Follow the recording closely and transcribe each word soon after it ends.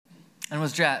And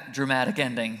with that dramatic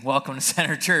ending, welcome to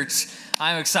Center Church.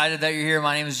 I'm excited that you're here.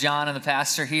 My name is John. I'm the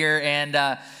pastor here. And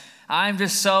I'm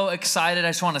just so excited. I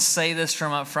just want to say this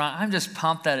from up front. I'm just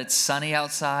pumped that it's sunny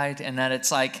outside and that it's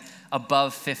like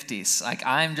above 50s. Like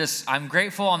I'm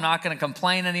grateful. I'm not going to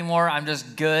complain anymore. I'm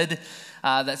just good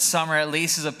that summer at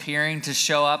least is appearing to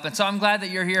show up. And so I'm glad that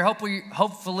you're here.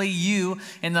 Hopefully you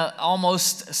in the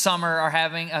almost summer are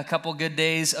having a couple good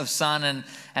days of sun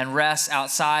and rest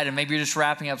outside, and maybe you're just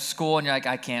wrapping up school and you're like,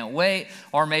 I can't wait.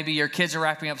 Or maybe your kids are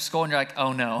wrapping up school and you're like,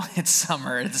 oh no, it's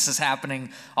summer. This is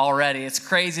happening already. It's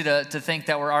crazy to think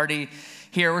that we're already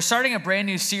here. We're starting a brand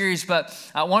new series, but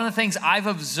one of the things I've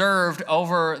observed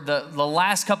over the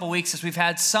last couple weeks as we've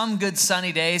had some good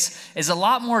sunny days is a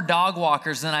lot more dog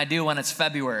walkers than I do when it's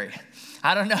February.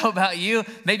 I don't know about you.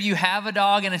 Maybe you have a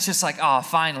dog and it's just like, oh,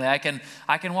 finally, I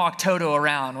can walk Toto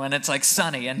around when it's like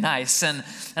sunny and nice. And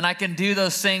I can do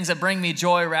those things that bring me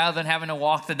joy rather than having to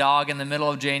walk the dog in the middle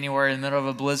of January, in the middle of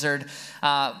a blizzard.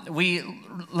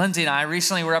 Lindsay and I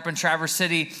recently were up in Traverse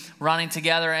City running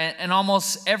together, and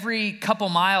almost every couple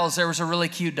miles there was a really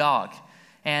cute dog.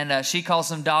 And she calls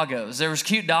them doggos. There was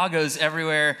cute doggos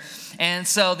everywhere. And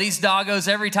so these doggos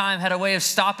every time had a way of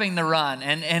stopping the run.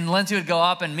 And Lindsay would go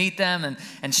up and meet them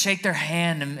and shake their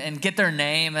hand and get their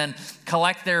name and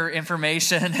collect their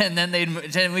information. And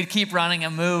then we'd keep running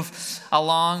and move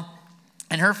along.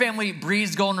 And her family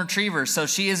breeds golden retrievers, so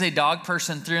she is a dog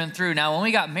person through and through. Now, when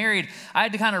we got married, I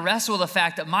had to kind of wrestle with the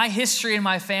fact that my history in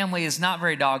my family is not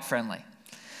very dog friendly.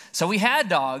 So we had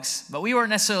dogs, but we weren't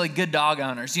necessarily good dog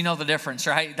owners. You know the difference,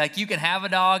 right? Like you can have a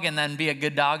dog and then be a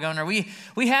good dog owner. We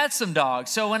had some dogs.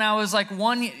 So when I was like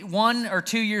 1 or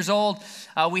 2 years old,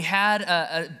 we had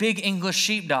a big English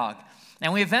sheepdog.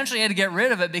 And we eventually had to get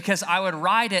rid of it because I would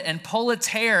ride it and pull its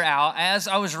hair out as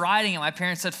I was riding it. My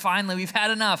parents said, finally, we've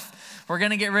had enough. We're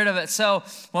going to get rid of it. So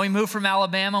when we moved from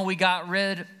Alabama, we got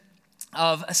rid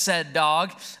of said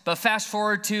dog. But fast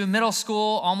forward to middle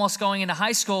school, almost going into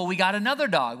high school, we got another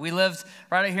dog. We lived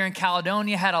right out here in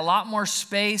Caledonia, had a lot more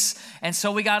space, and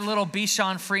so we got a little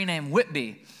Bichon Frise named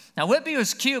Whitby. Now, Whitby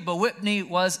was cute, but Whitney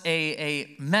was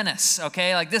a menace,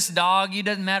 okay? Like this dog, it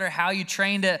doesn't matter how you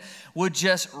trained it, would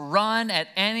just run at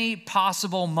any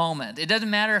possible moment. It doesn't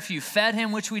matter if you fed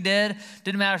him, which we did.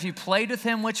 Didn't matter if you played with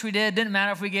him, which we did. Didn't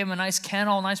matter if we gave him a nice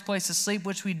kennel, a nice place to sleep,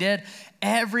 which we did.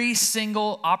 Every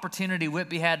single opportunity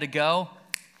Whitby had to go,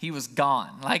 he was gone.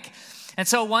 And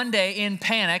so one day, in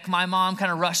panic, my mom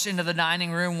kind of rushed into the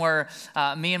dining room where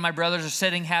me and my brothers are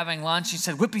sitting having lunch. She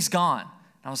said, Whitby's gone.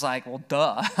 I was like, well,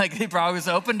 duh. He probably was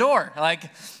an open door.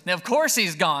 Of course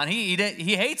he's gone. He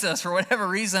hates us for whatever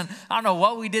reason. I don't know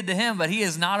what we did to him, but he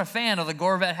is not a fan of the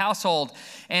Gorvet household.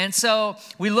 And so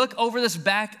we look over this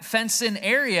back fenced-in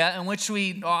area in which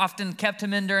we often kept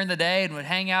him in during the day and would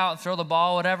hang out and throw the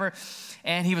ball, whatever,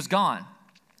 and he was gone.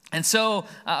 And so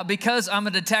because I'm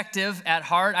a detective at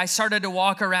heart, I started to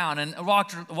walk around and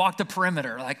walk the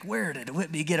perimeter. Like, where did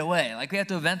Whitby get away? Like, we have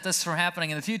to prevent this from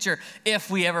happening in the future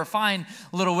if we ever find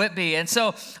little Whitby. And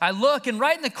so I look, and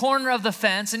right in the corner of the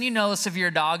fence, and you know this if you're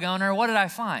a dog owner, what did I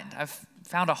find? I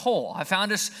found a hole. I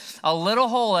found just a little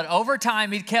hole that over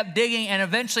time he'd kept digging, and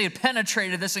eventually it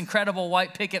penetrated this incredible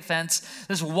white picket fence,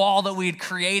 this wall that we'd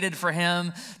created for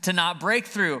him to not break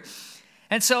through.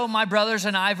 And so my brothers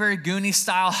and I, very Goonie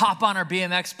style, hop on our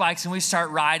BMX bikes and we start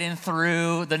riding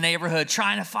through the neighborhood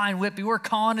trying to find Whitby. We're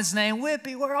calling his name,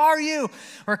 Whitby, where are you?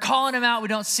 We're calling him out. We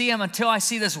don't see him until I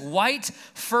see this white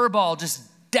fur ball just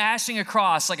dashing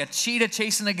across like a cheetah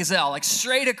chasing a gazelle, like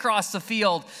straight across the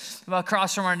field,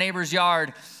 across from our neighbor's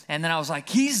yard. And then I was like,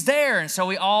 he's there. And so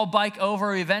we all bike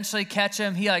over. We eventually catch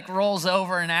him. He rolls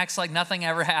over and acts like nothing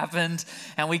ever happened.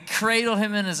 And we cradled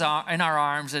him in our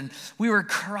arms. And we were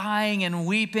crying and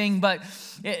weeping. But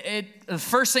the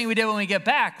first thing we did when we get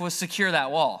back was secure that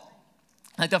wall.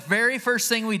 The very first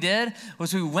thing we did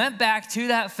was we went back to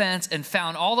that fence and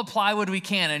found all the plywood we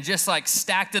can and just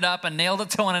stacked it up and nailed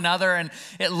it to one another. And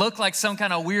it looked like some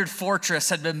kind of weird fortress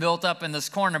had been built up in this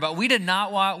corner. But we did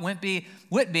not want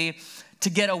Whitby to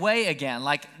get away again.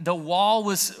 The wall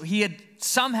he had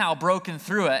somehow broken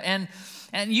through it.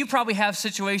 And you probably have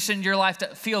situations in your life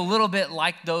that feel a little bit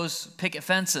like those picket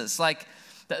fences.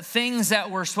 The things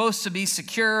that were supposed to be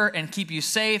secure and keep you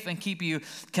safe and keep you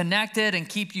connected and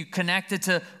keep you connected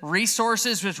to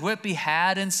resources which Whitby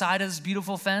had inside of this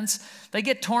beautiful fence, they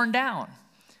get torn down.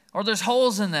 Or there's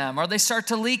holes in them, or they start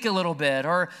to leak a little bit,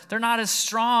 or they're not as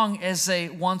strong as they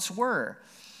once were.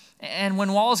 And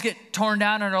when walls get torn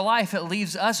down in our life, it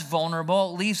leaves us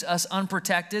vulnerable, it leaves us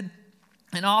unprotected.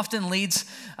 and often leads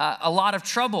a lot of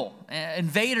trouble,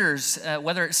 invaders,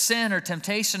 whether it's sin or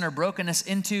temptation or brokenness,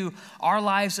 into our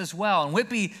lives as well. And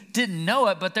Whitby didn't know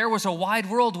it, but there was a wide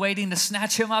world waiting to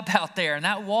snatch him up out there, and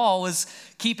that wall was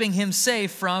keeping him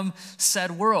safe from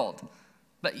said world.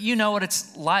 But you know what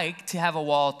it's like to have a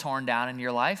wall torn down in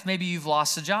your life. Maybe you've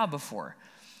lost a job before,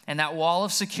 and that wall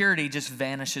of security just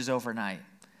vanishes overnight.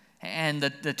 And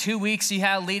the 2 weeks you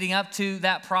had leading up to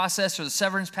that process or the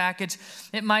severance package,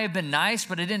 it might have been nice,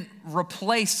 but it didn't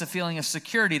replace the feeling of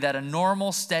security that a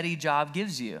normal, steady job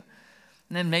gives you.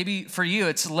 And then maybe for you,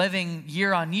 it's living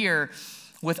year on year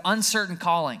with uncertain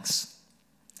callings,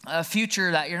 a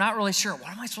future that you're not really sure,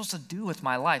 what am I supposed to do with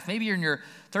my life? Maybe you're in your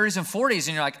 30s and 40s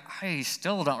and you're like, I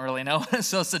still don't really know what I'm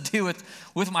supposed to do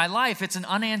with my life. It's an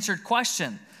unanswered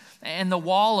question. And the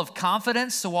wall of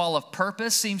confidence, the wall of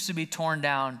purpose seems to be torn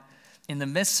down in the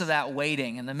midst of that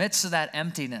waiting, in the midst of that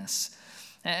emptiness.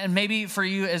 And maybe for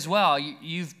you as well,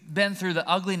 you've been through the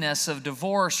ugliness of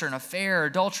divorce or an affair,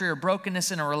 adultery, or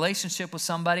brokenness in a relationship with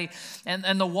somebody,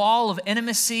 and the wall of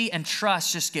intimacy and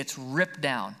trust just gets ripped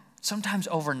down, sometimes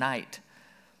overnight.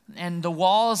 And the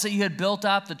walls that you had built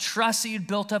up, the trust that you'd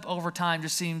built up over time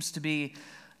just seems to be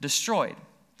destroyed.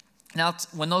 Now,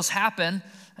 when those happen,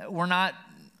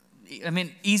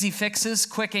 easy fixes,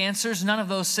 quick answers, none of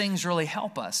those things really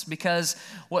help us, because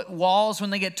what walls,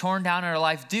 when they get torn down in our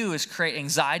life, do is create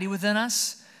anxiety within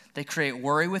us. They create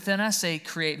worry within us. They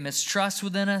create mistrust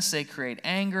within us. They create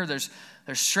anger. There's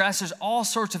stress. There's all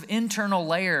sorts of internal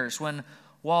layers when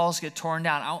walls get torn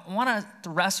down. I want to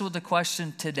wrestle with the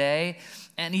question today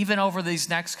and even over these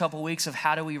next couple weeks of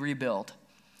how do we rebuild?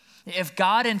 If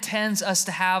God intends us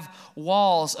to have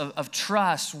walls of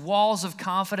trust, walls of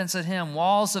confidence in Him,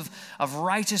 walls of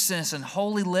righteousness and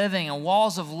holy living, and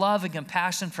walls of love and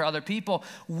compassion for other people,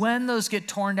 when those get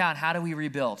torn down, how do we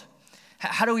rebuild?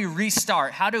 How do we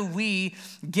restart? How do we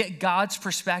get God's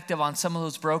perspective on some of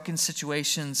those broken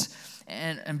situations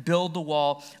and build the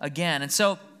wall again? And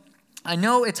so I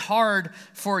know it's hard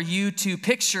for you to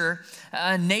picture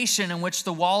a nation in which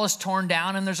the wall is torn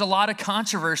down and there's a lot of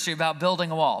controversy about building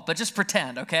a wall, but just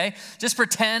pretend, okay? Just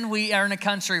pretend we are in a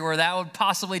country where that would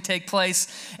possibly take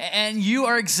place, and you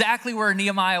are exactly where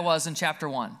Nehemiah was in chapter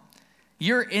 1.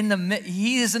 He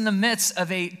is in the midst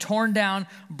of a torn down,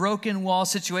 broken wall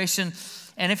situation.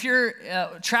 And if you're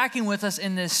tracking with us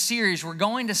in this series, we're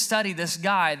going to study this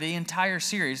guy, the entire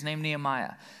series, named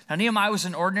Nehemiah. Now, Nehemiah was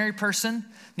an ordinary person.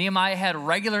 Nehemiah had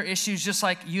regular issues just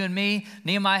like you and me.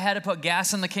 Nehemiah had to put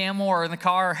gas in the camel or in the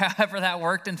car, or however that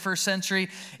worked in first century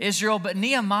Israel. But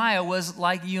Nehemiah was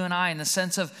like you and I in the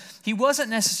sense of he wasn't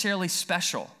necessarily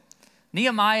special.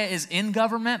 Nehemiah is in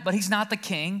government, but he's not the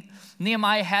king.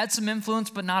 Nehemiah had some influence,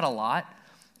 but not a lot.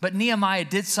 But Nehemiah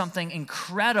did something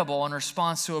incredible in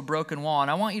response to a broken wall.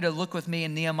 And I want you to look with me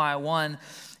in Nehemiah 1,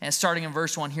 and starting in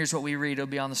verse 1, here's what we read. It'll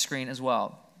be on the screen as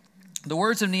well. The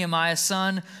words of Nehemiah,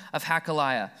 son of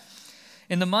Hakaliah.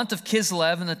 In the month of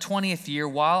Kislev, in the 20th year,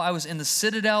 while I was in the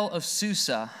citadel of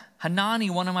Susa,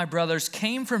 Hanani, one of my brothers,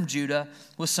 came from Judah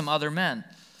with some other men.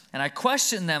 And I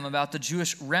questioned them about the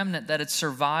Jewish remnant that had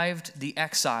survived the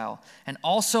exile, and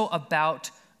also about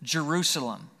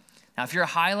Jerusalem. Now, if you're a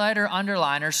highlighter,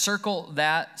 underliner, circle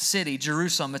that city,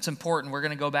 Jerusalem. It's important. We're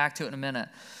going to go back to it in a minute.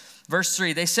 Verse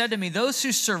 3, they said to me, those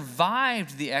who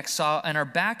survived the exile and are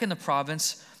back in the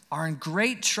province are in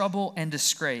great trouble and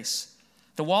disgrace.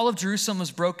 The wall of Jerusalem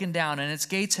was broken down, and its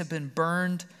gates have been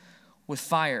burned with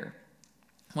fire.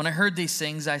 When I heard these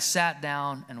things, I sat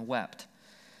down and wept.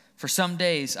 For some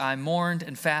days I mourned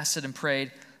and fasted and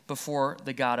prayed before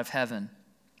the God of heaven.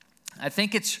 I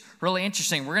think it's really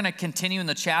interesting. We're going to continue in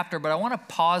the chapter, but I want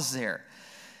to pause there.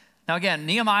 Now again,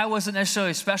 Nehemiah wasn't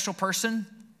necessarily a special person.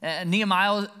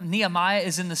 Nehemiah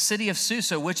is in the city of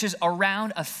Susa, which is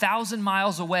around 1,000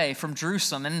 miles away from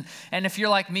Jerusalem. And if you're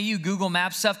like me, you Google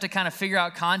Map stuff to kind of figure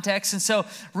out context. And so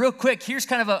real quick, here's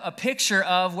kind of a picture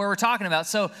of where we're talking about.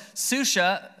 So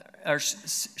Susa, or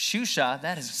Shusha,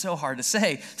 that is so hard to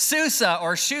say. Susa,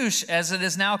 or Shush, as it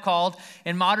is now called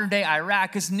in modern day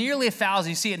Iraq, is nearly 1,000.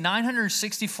 You see it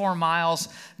 964 miles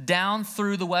down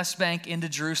through the West Bank into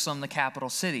Jerusalem, the capital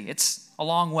city. It's a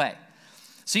long way.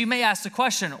 So you may ask the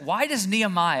question, why does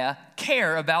Nehemiah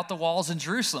care about the walls in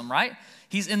Jerusalem, right?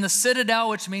 He's in the citadel,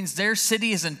 which means their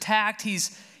city is intact.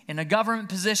 He's in a government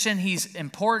position. He's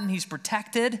important. He's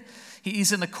protected.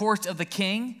 He's in the court of the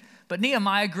king. But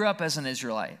Nehemiah grew up as an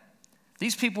Israelite.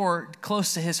 These people were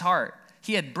close to his heart.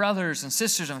 He had brothers and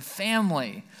sisters and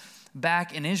family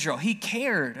back in Israel. He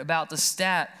cared about the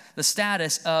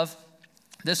status of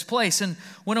this place. And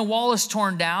when a wall is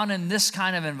torn down in this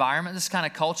kind of environment, this kind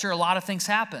of culture, a lot of things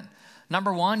happen.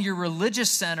 Number one, your religious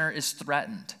center is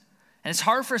threatened. And it's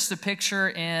hard for us to picture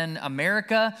in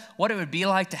America what it would be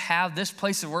like to have this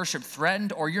place of worship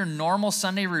threatened or your normal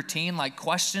Sunday routine like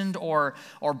questioned or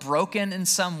broken in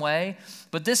some way.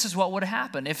 But this is what would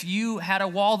happen. If you had a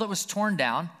wall that was torn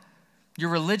down, your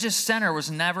religious center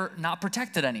was not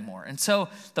protected anymore. And so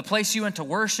the place you went to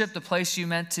worship, the place you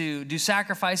meant to do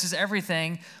sacrifices,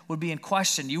 everything would be in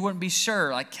question. You wouldn't be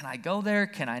sure, like, can I go there?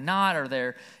 Can I not? Are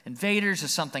there invaders?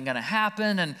 Is something going to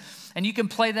happen? And you can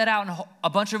play that out in a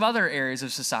bunch of other areas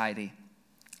of society.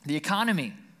 The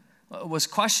economy was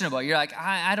questionable. You're like,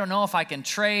 I don't know if I can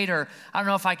trade, or I don't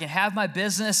know if I can have my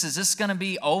business. Is this going to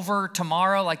be over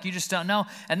tomorrow? Like, you just don't know.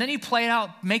 And then you play it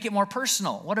out, make it more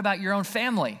personal. What about your own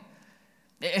family?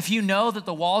 If you know that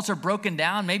the walls are broken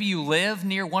down, maybe you live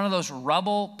near one of those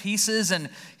rubble pieces and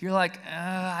you're like,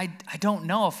 I don't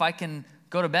know if I can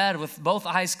go to bed with both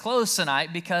eyes closed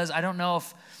tonight because I don't know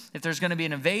if there's going to be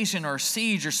an invasion or a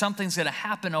siege or something's going to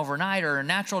happen overnight or a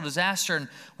natural disaster, and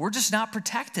we're just not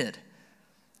protected.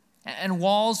 And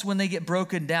walls, when they get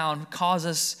broken down, cause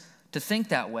us to think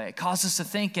that way, cause us to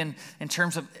think in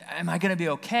terms of, am I going to be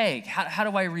okay? How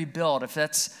do I rebuild if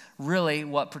that's really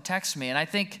what protects me? And I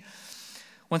think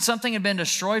when something had been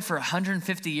destroyed for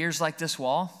 150 years like this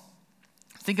wall,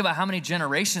 think about how many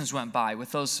generations went by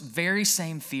with those very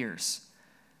same fears.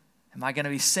 Am I going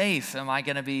to be safe? Am I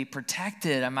going to be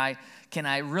protected? Can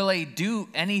I really do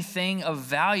anything of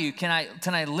value? Can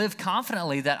I live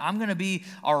confidently that I'm going to be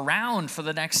around for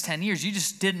the next 10 years? You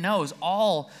just didn't know. It was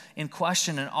all in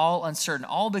question and all uncertain,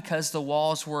 all because the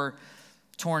walls were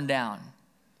torn down.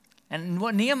 And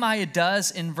what Nehemiah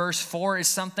does in verse 4 is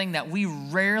something that we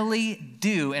rarely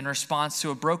do in response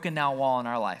to a broken down wall in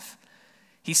our life.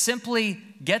 He simply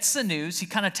gets the news. He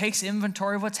kind of takes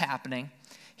inventory of what's happening.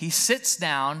 He sits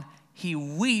down, he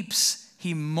weeps,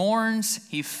 he mourns,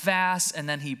 he fasts, and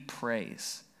then he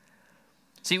prays.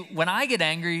 See, when I get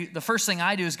angry, the first thing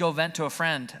I do is go vent to a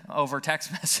friend over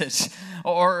text message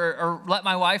or let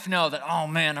my wife know that, oh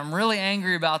man, I'm really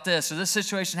angry about this or this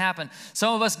situation happened.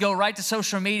 Some of us go right to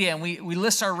social media and we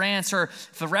list our rants, or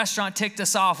if the restaurant ticked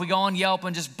us off, we go on Yelp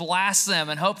and just blast them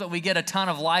and hope that we get a ton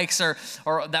of likes or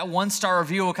that 1-star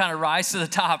review will kind of rise to the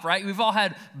top, right? We've all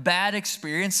had bad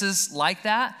experiences like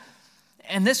that.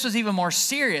 And this was even more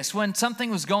serious. When something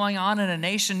was going on in a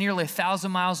nation nearly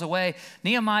 1,000 miles away,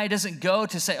 Nehemiah doesn't go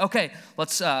to say, okay,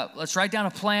 let's write down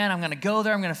a plan. I'm going to go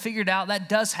there. I'm going to figure it out. That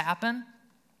does happen.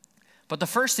 But the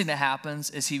first thing that happens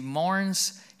is he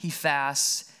mourns, he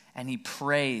fasts, and he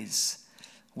prays.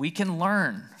 We can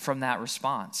learn from that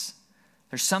response.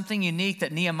 There's something unique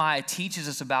that Nehemiah teaches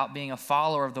us about being a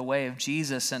follower of the way of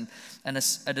Jesus and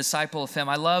a disciple of him.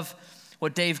 I love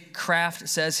what Dave Kraft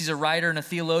says. He's a writer and a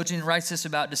theologian. He writes this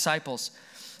about disciples.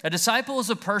 A disciple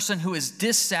is a person who is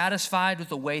dissatisfied with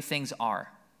the way things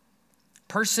are.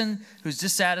 Person who's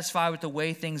dissatisfied with the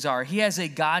way things are. He has a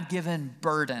God-given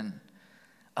burden,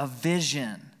 a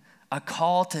vision, a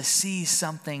call to see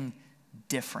something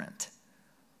different.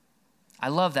 I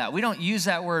love that. We don't use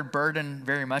that word burden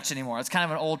very much anymore. It's kind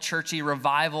of an old churchy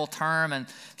revival term. And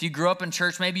if you grew up in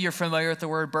church, maybe you're familiar with the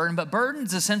word burden. But burden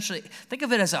is essentially, think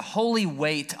of it as a holy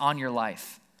weight on your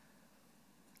life.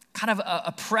 Kind of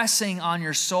a pressing on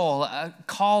your soul, a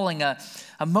calling, a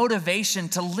motivation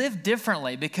to live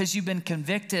differently because you've been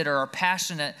convicted or are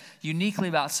passionate uniquely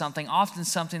about something, often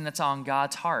something that's on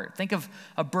God's heart. Think of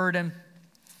a burden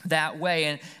that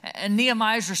way. And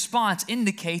Nehemiah's response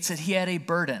indicates that he had a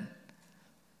burden,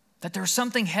 that there was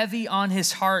something heavy on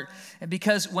his heart. And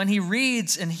because when he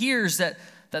reads and hears that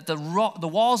the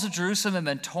walls of Jerusalem have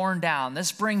been torn down,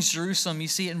 this brings Jerusalem, you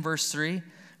see it in verse 3,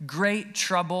 great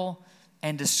trouble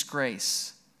and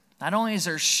disgrace. Not only is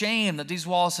there shame that these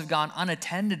walls have gone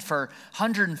unattended for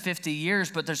 150 years,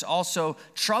 but there's also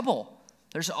trouble.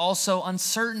 There's also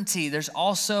uncertainty. There's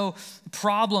also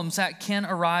problems that can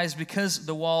arise because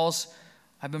the walls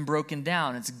have been broken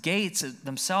down. Its gates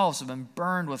themselves have been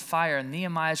burned with fire. And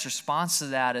Nehemiah's response to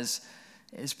that is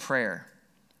prayer,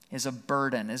 is a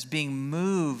burden, is being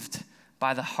moved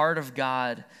by the heart of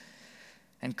God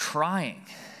and crying.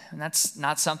 And that's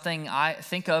not something I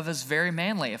think of as very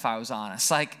manly, if I was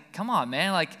honest. Like, come on,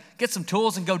 man, like get some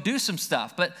tools and go do some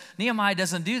stuff. But Nehemiah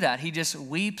doesn't do that. He just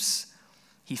weeps,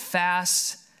 he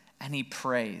fasts, and he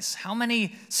prays. How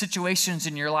many situations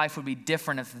in your life would be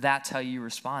different if that's how you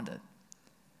responded?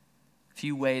 If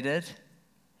you waited,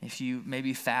 if you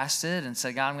maybe fasted and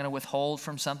said, God, I'm going to withhold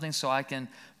from something so I can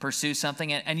pursue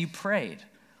something, and you prayed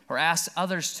or asked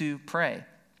others to pray.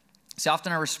 See,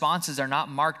 often our responses are not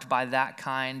marked by that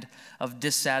kind of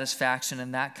dissatisfaction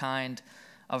and that kind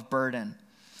of burden.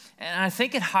 And I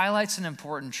think it highlights an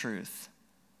important truth.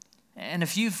 And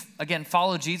if you've, again,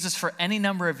 followed Jesus for any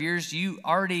number of years, you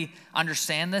already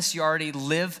understand this. You already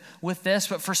live with this.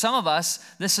 But for some of us,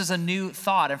 this is a new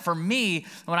thought. And for me,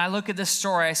 when I look at this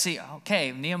story, I see,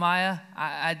 okay, Nehemiah,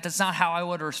 that's not how I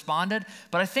would have responded.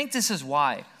 But I think this is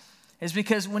why. Is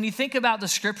because when you think about the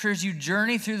scriptures, you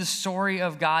journey through the story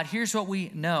of God, here's what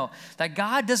we know. That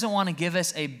God doesn't want to give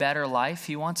us a better life.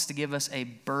 He wants to give us a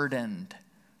burdened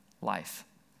life.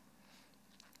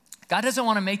 God doesn't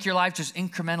want to make your life just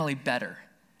incrementally better.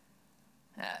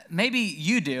 Maybe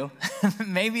you do.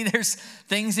 Maybe there's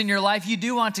things in your life you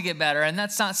do want to get better. And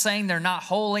that's not saying they're not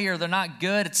holy or they're not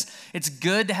good. It's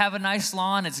good to have a nice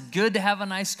lawn. It's good to have a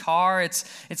nice car. It's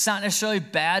not necessarily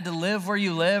bad to live where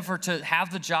you live or to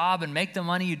have the job and make the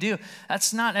money you do.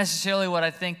 That's not necessarily what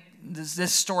I think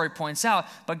this story points out.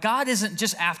 But God isn't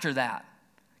just after that.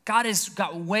 God has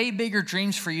got way bigger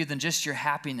dreams for you than just your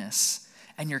happiness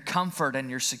and your comfort and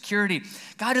your security.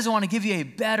 God doesn't want to give you a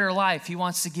better life. He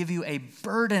wants to give you a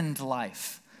burdened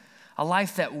life, a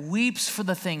life that weeps for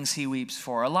the things he weeps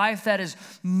for, a life that is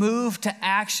moved to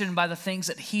action by the things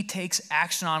that he takes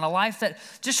action on, a life that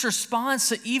just responds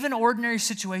to even ordinary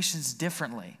situations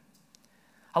differently,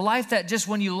 a life that just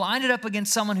when you line it up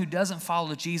against someone who doesn't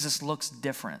follow Jesus looks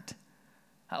different,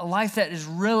 a life that is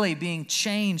really being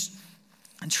changed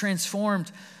and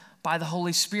transformed by the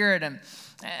Holy Spirit.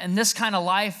 And this kind of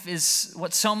life is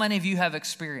what so many of you have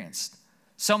experienced.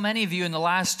 So many of you in the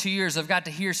last 2 years, I've got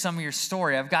to hear some of your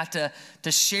story. I've got to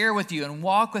share with you and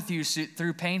walk with you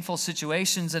through painful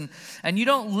situations. And you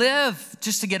don't live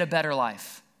just to get a better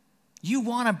life. You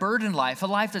want a burdened life, a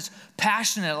life that's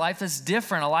passionate, a life that's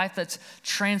different, a life that's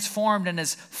transformed and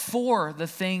is for the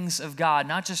things of God,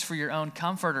 not just for your own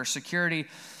comfort or security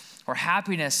or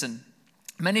happiness. And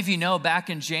many of you know back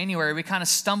in January, we kind of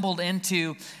stumbled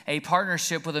into a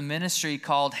partnership with a ministry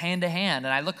called Hand to Hand.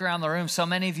 And I look around the room, so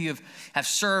many of you have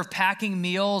served packing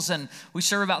meals, and we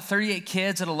serve about 38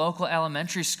 kids at a local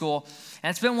elementary school. And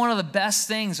it's been one of the best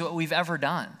things that we've ever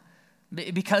done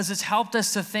because it's helped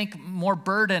us to think more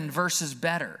burden versus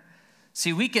better.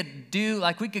 See, we could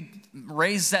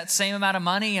raise that same amount of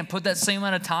money and put that same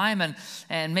amount of time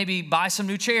and maybe buy some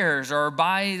new chairs or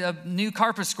buy new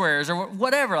carpet squares or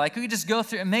whatever. Like we could just go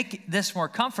through and make this more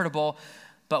comfortable,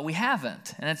 but we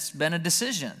haven't. And it's been a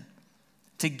decision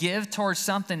to give towards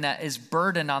something that is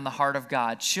burdened on the heart of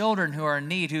God. Children who are in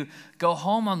need, who go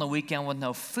home on the weekend with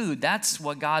no food. That's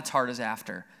what God's heart is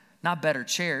after, not better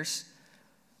chairs.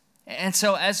 And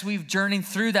so as we've journeyed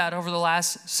through that over the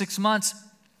last 6 months,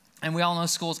 and we all know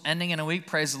school's ending in a week,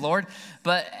 praise the Lord.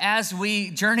 But as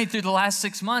we journeyed through the last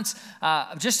 6 months,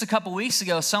 just a couple weeks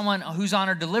ago, someone who's on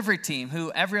our delivery team,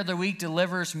 who every other week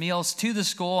delivers meals to the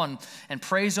school and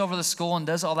prays over the school and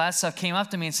does all that stuff, came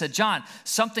up to me and said, John,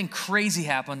 something crazy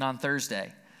happened on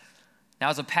Thursday. Now,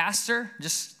 as a pastor,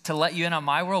 just to let you in on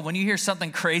my world, when you hear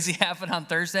something crazy happen on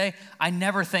Thursday, I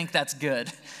never think that's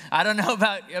good. I don't know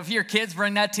about if your kids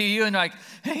bring that to you and they're like,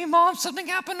 hey, Mom, something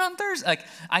happened on Thursday. Like,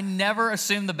 I never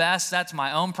assume the best. That's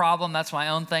my own problem. That's my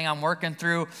own thing I'm working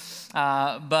through.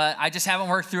 But I just haven't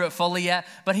worked through it fully yet.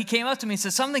 But he came up to me and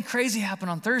said, something crazy happened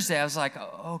on Thursday. I was like,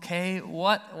 okay,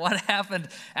 what happened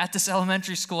at this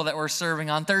elementary school that we're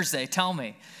serving on Thursday? Tell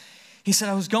me. He said,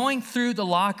 I was going through the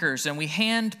lockers and we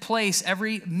hand place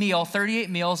every meal,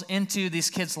 38 meals, into these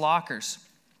kids' lockers.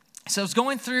 So I was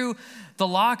going through the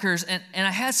lockers and I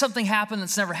had something happen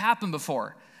that's never happened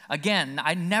before. Again,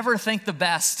 I never think the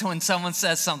best when someone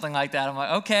says something like that. I'm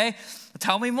like, okay,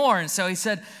 tell me more. And so he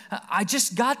said, I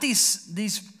just got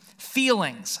these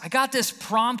feelings. I got this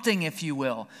prompting, if you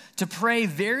will, to pray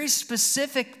very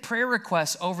specific prayer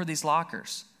requests over these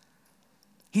lockers.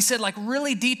 He said like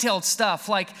really detailed stuff,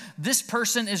 like this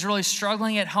person is really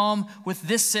struggling at home with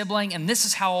this sibling and this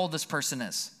is how old this person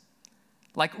is.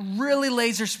 Like really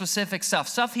laser specific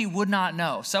stuff he would not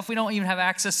know, stuff we don't even have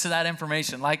access to that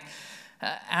information. Like,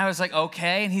 I was like,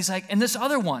 okay. And he's like, and this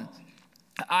other one,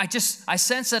 I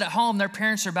sense that at home their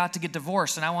parents are about to get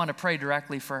divorced and I want to pray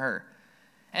directly for her.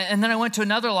 And then I went to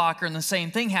another locker and the same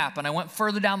thing happened. I went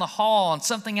further down the hall and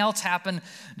something else happened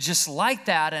just like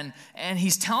that. And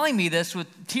he's telling me this with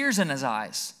tears in his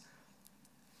eyes.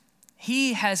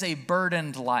 He has a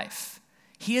burdened life.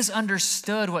 He has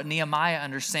understood what Nehemiah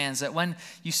understands, that when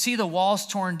you see the walls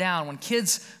torn down, when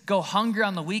kids go hungry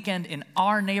on the weekend in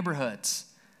our neighborhoods,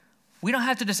 we don't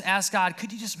have to just ask God,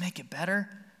 could you just make it better?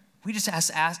 We just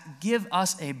ask, give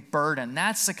us a burden.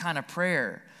 That's the kind of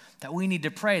prayer that we need to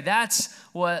pray. That's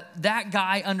what that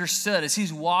guy understood as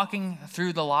he's walking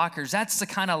through the lockers. That's the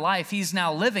kind of life he's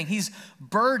now living. He's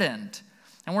burdened.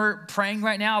 And And we're praying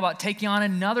right now about taking on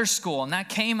another school. And that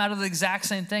came out of the exact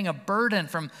same thing, a burden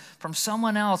from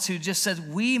someone else who just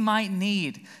said, we might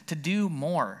need to do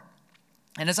more.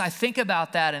 And as I think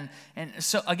about that, and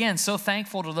so again, so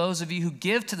thankful to those of you who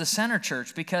give to the Center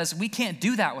Church, because we can't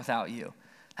do that without you.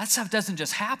 That stuff doesn't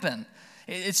just happen.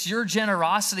 It's your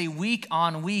generosity week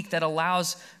on week that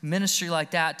allows ministry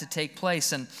like that to take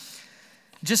place. And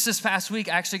just this past week,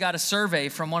 I actually got a survey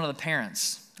from one of the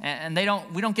parents. And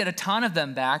we don't get a ton of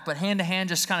them back, but Hand to Hand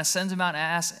just kind of sends them out and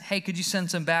asks, hey, could you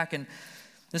send some back? And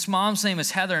this mom's name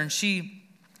is Heather, and she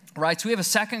writes, we have a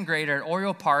second grader at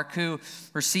Oriole Park who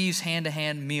receives Hand to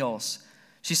Hand meals.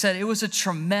 She said, it was a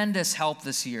tremendous help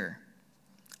this year.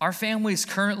 Our family is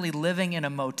currently living in a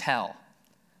motel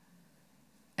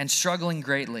and struggling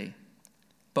greatly,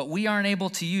 but we aren't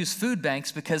able to use food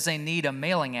banks because they need a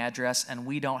mailing address and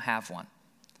we don't have one.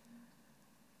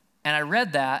 And I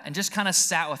read that and just kind of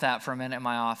sat with that for a minute in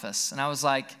my office. And I was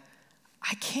like,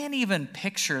 I can't even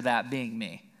picture that being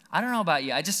me. I don't know about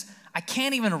you. I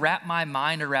can't even wrap my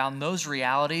mind around those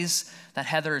realities that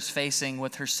Heather is facing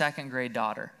with her second grade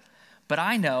daughter. But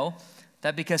I know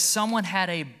that because someone had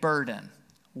a burden,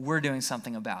 we're doing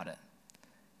something about it.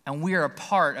 And we are a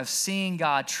part of seeing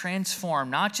God transform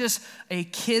not just a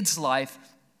kid's life,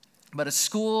 but a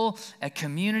school, a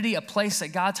community, a place that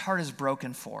God's heart is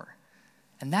broken for.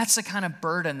 And that's the kind of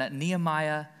burden that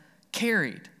Nehemiah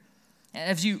carried. And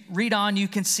as you read on, you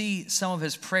can see some of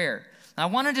his prayer. And I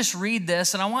want to just read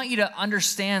this, and I want you to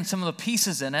understand some of the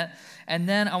pieces in it. And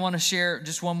then I want to share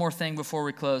just one more thing before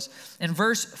we close. In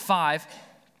verse 5,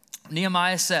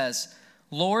 Nehemiah says,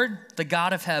 Lord, the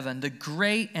God of heaven, the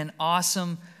great and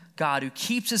awesome God who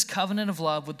keeps his covenant of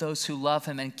love with those who love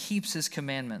him and keeps his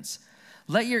commandments.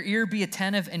 Let your ear be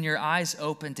attentive and your eyes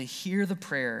open to hear the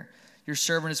prayer your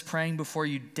servant is praying before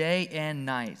you day and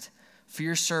night for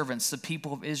your servants, the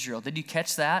people of Israel. Did you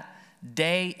catch that?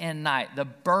 Day and night. The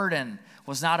burden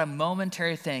was not a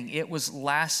momentary thing. It was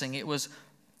lasting. It was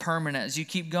permanent. As you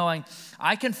keep going,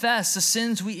 I confess the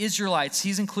sins we Israelites,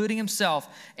 he's including himself,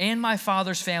 and my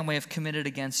father's family have committed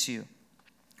against you.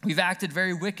 We've acted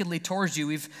very wickedly towards you.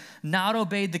 We've not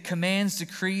obeyed the commands,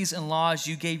 decrees, and laws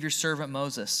you gave your servant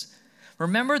Moses.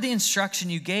 Remember the instruction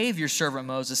you gave your servant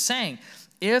Moses, saying,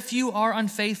 if you are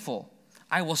unfaithful,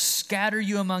 I will scatter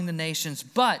you among the nations.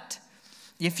 But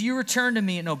if you return to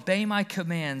me and obey my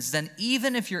commands, then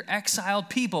even if your exiled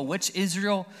people, which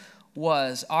Israel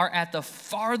was, are at the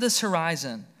farthest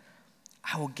horizon,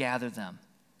 I will gather them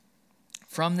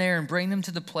from there and bring them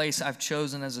to the place I've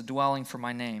chosen as a dwelling for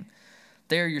my name.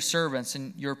 They are your servants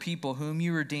and your people, whom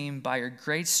you redeemed by your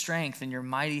great strength and your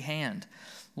mighty hand.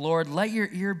 Lord, let your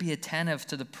ear be attentive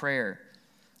to the prayer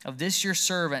of this your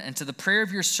servant and to the prayer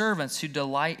of your servants who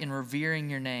delight in revering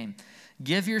your name.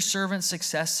 Give your servant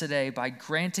success today by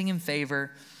granting him favor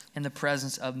in the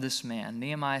presence of this man.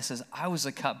 Nehemiah says, I was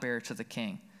a cupbearer to the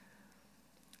king.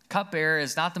 Cupbearer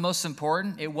is not the most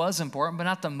important. It was important, but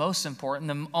not the most important.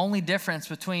 The only difference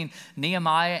between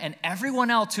Nehemiah and everyone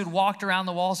else who'd walked around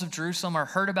the walls of Jerusalem or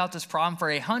heard about this problem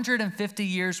for 150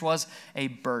 years was a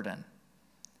burden.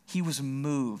 He was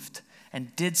moved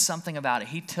and did something about it.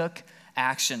 He took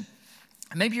action.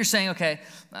 Maybe you're saying, okay,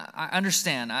 I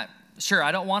understand. Sure,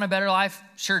 I don't want a better life.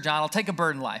 Sure, John, I'll take a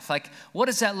burden life. Like, what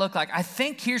does that look like? I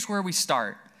think here's where we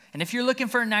start. And if you're looking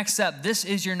for a next step, this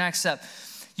is your next step.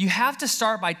 You have to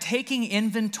start by taking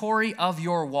inventory of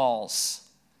your walls.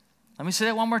 Let me say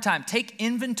that one more time. Take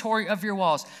inventory of your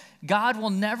walls. God will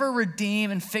never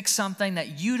redeem and fix something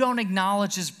that you don't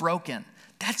acknowledge is broken.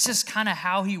 That's just kind of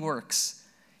how he works.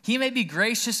 He may be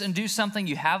gracious and do something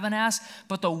you haven't asked,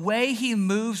 but the way he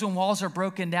moves when walls are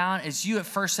broken down is you at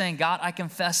first saying, God, I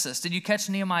confess this. Did you catch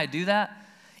Nehemiah do that?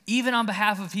 Even on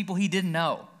behalf of people he didn't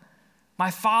know. My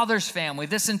father's family,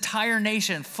 this entire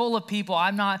nation full of people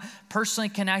I'm not personally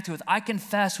connected with. I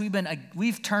confess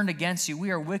we've turned against you.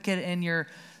 We are wicked in your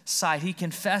sight. He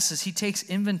confesses. He takes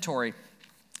inventory.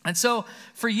 And so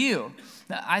for you,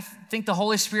 I think the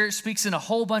Holy Spirit speaks in a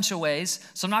whole bunch of ways,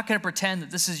 so I'm not going to pretend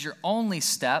that this is your only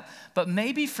step, but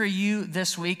maybe for you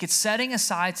this week, it's setting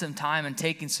aside some time and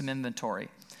taking some inventory.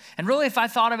 And really, if I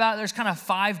thought about it, there's kind of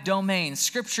 5 domains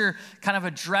Scripture kind of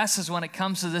addresses when it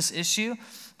comes to this issue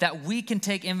that we can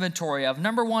take inventory of.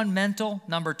 Number 1, mental.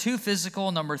 Number 2,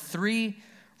 physical. Number 3,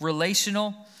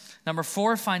 relational. Number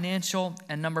 4, financial.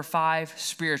 And number 5,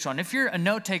 spiritual. And if you're a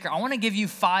note taker, I want to give you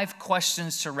 5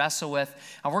 questions to wrestle with.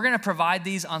 And we're going to provide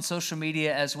these on social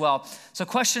media as well. So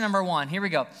question number 1, here we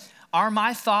go. Are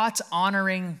my thoughts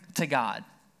honoring to God?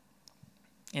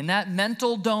 In that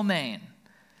mental domain,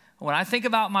 When I think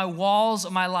about my walls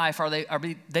of my life, are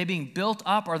they being built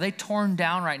up? Or are they torn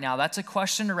down right now? That's a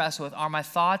question to wrestle with. Are my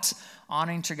thoughts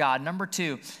honoring to God? Number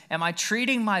 2, am I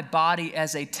treating my body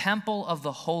as a temple of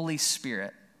the Holy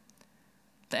Spirit?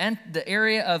 The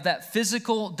area of that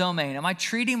physical domain. Am I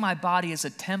treating my body as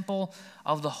a temple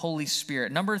of the Holy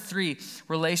Spirit? Number 3,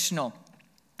 relational.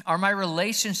 Are my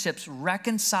relationships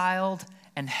reconciled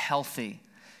and healthy?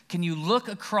 Can you look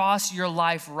across your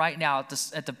life right now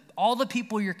at all the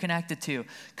people you're connected to?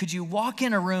 Could you walk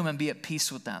in a room and be at peace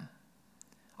with them?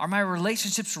 Are my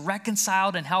relationships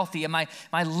reconciled and healthy? Am I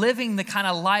living the kind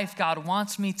of life God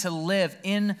wants me to live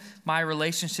in my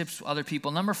relationships with other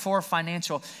people? Number 4,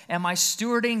 financial. Am I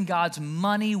stewarding God's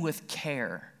money with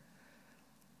care?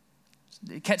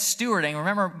 Catch stewarding.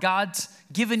 Remember, God's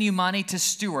given you money to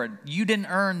steward. You didn't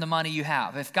earn the money you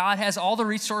have. If God has all the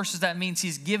resources, that means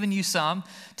he's given you some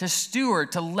to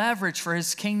steward, to leverage for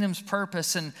his kingdom's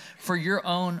purpose and for your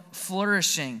own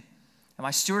flourishing. Am I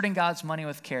stewarding God's money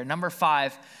with care? Number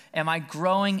 5, am I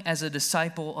growing as a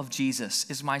disciple of Jesus?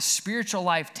 Is my spiritual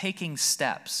life taking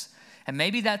steps? And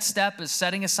maybe that step is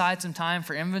setting aside some time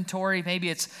for inventory.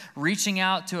 Maybe it's reaching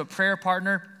out to a prayer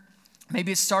partner.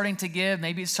 Maybe it's starting to give.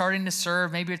 Maybe it's starting to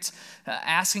serve. Maybe it's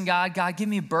asking God, give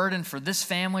me a burden for this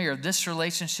family or this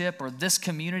relationship or this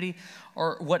community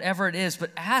or whatever it is.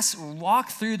 But walk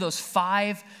through those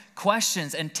 5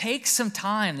 questions and take some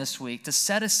time this week to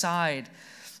set aside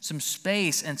some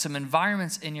space and some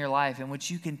environments in your life in which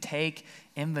you can take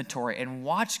inventory and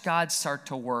watch God start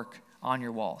to work on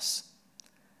your walls.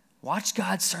 Watch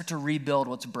God start to rebuild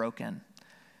what's broken.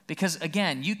 Because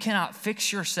again, you cannot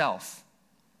fix yourself.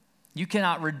 You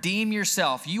cannot redeem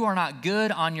yourself. You are not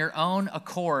good on your own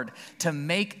accord to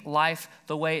make life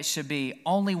the way it should be.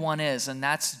 Only one is, and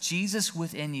that's Jesus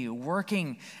within you,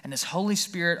 working and his Holy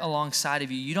Spirit alongside of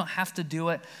you. You don't have to do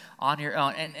it on your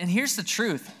own. And here's the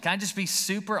truth. Can I just be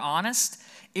super honest?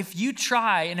 If you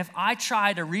try, and if I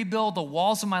try to rebuild the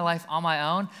walls of my life on my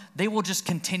own, they will just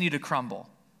continue to crumble.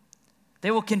 They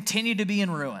will continue to be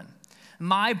in ruin.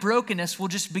 My brokenness will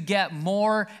just beget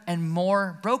more and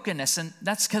more brokenness. And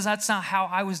that's because that's not how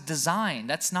I was designed.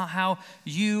 That's not how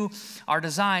you are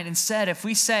designed. Instead, if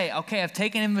we say, okay, I've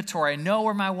taken inventory, I know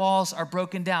where my walls are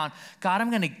broken down. God,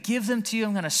 I'm going to give them to you.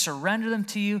 I'm going to surrender them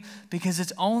to you because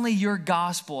it's only your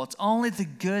gospel. It's only the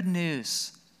good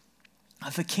news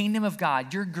of the kingdom of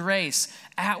God, your grace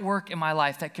at work in my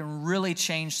life that can really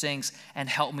change things and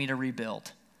help me to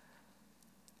rebuild.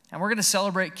 And we're going to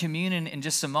celebrate communion in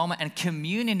just a moment. And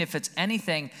communion, if it's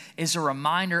anything, is a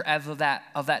reminder of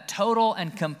that total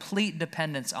and complete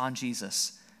dependence on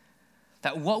Jesus.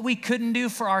 That what we couldn't do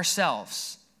for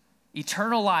ourselves,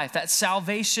 eternal life, that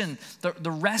salvation, the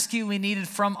rescue we needed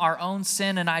from our own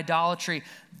sin and idolatry,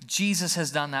 Jesus has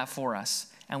done that for us.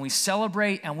 And we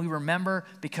celebrate and we remember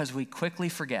because we quickly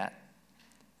forget.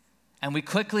 And we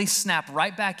quickly snap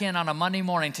right back in on a Monday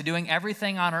morning to doing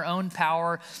everything on our own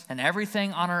power and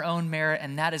everything on our own merit.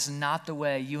 And that is not the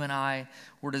way you and I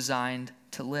were designed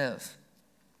to live.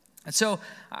 And so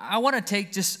I want to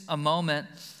take just a moment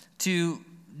to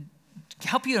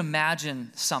help you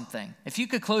imagine something. If you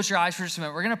could close your eyes for just a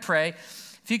minute, we're going to pray.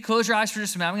 If you close your eyes for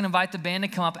just a minute, I'm going to invite the band to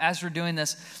come up as we're doing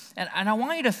this. And I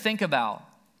want you to think about,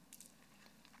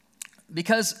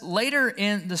 because later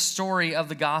in the story of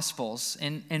the Gospels,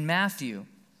 in Matthew,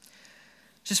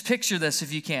 just picture this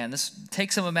if you can. This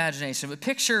takes some imagination, but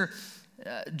picture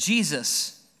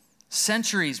Jesus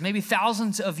centuries, maybe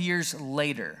thousands of years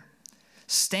later,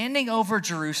 standing over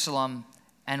Jerusalem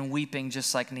and weeping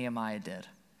just like Nehemiah did.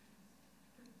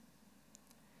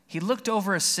 He looked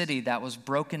over a city that was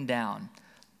broken down,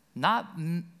 not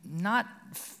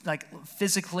like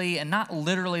physically and not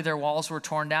literally their walls were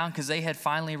torn down because they had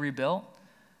finally rebuilt,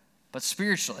 but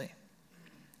spiritually,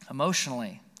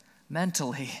 emotionally,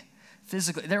 mentally,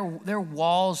 physically, their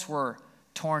walls were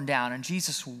torn down, and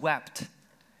Jesus wept.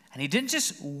 And he didn't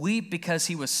just weep because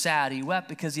he was sad. He wept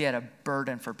because he had a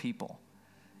burden for people.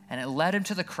 And it led him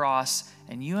to the cross,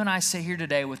 and you and I sit here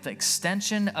today with the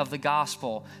extension of the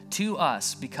gospel to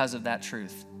us because of that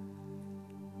truth.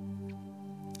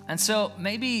 And so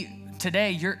maybe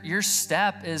today your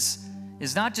step is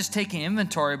not just taking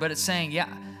inventory, but it's saying, yeah,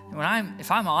 if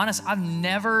I'm honest, I've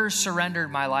never surrendered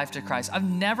my life to Christ. I've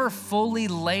never fully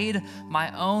laid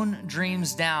my own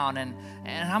dreams down, and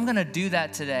I'm going to do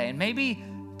that today. And maybe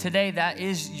today that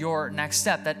is your next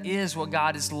step. That is what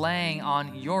God is laying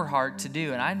on your heart to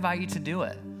do, and I invite you to do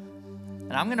it.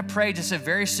 And I'm going to pray just a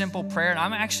very simple prayer, and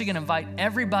I'm actually going to invite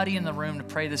everybody in the room to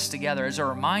pray this together as a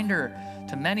reminder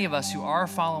to many of us who are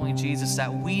following Jesus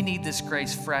that we need this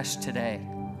grace fresh today.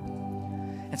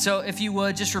 And so if you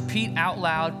would, just repeat out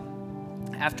loud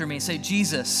after me. Say,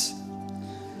 Jesus,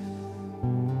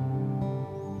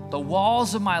 the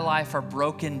walls of my life are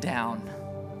broken down.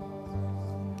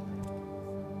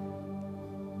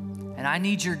 And I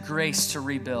need your grace to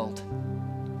rebuild.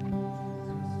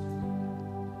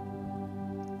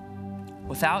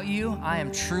 Without you, I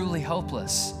am truly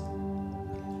hopeless.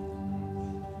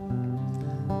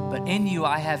 But in you,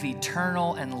 I have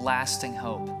eternal and lasting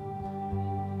hope.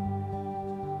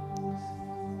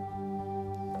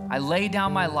 I lay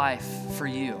down my life for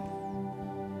you.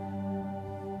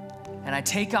 And I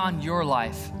take on your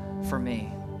life for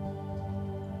me.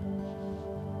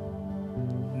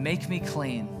 Make me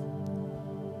clean.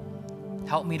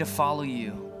 Help me to follow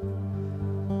you.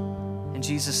 In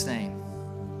Jesus' name,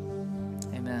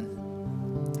 amen.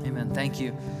 Amen. Thank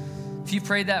you. If you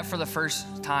prayed that for the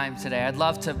first time today, I'd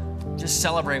love to just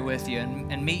celebrate with you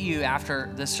and meet you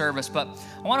after this service. But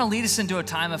I want to lead us into a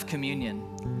time of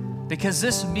communion, because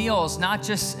this meal is not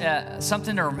just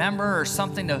something to remember or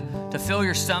something to fill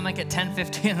your stomach at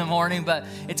 10:50 in the morning, but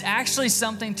it's actually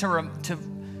something to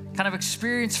kind of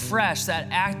experience fresh, that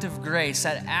act of grace,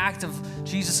 that act of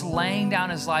Jesus laying down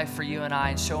his life for you and I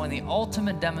and showing the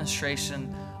ultimate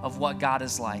demonstration of what God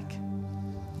is like.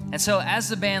 And so as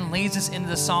the band leads us into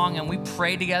the song and we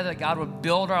pray together that God would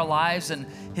build our lives and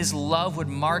his love would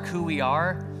mark who we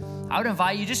are, I would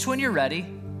invite you, just when you're ready,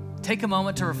 take a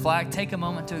moment to reflect, take a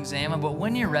moment to examine, but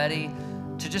when you're ready,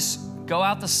 to just go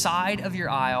out the side of your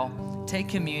aisle, take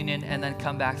communion, and then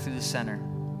come back through the center.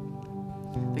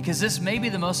 Because this may be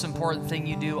the most important thing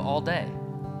you do all day,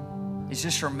 is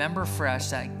just remember fresh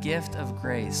that gift of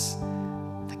grace,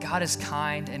 that God is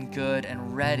kind and good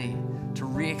and ready to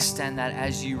re-extend that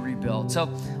as you rebuild. So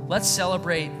let's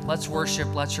celebrate, let's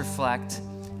worship, let's reflect,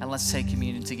 and let's take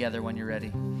communion together when you're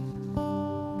ready.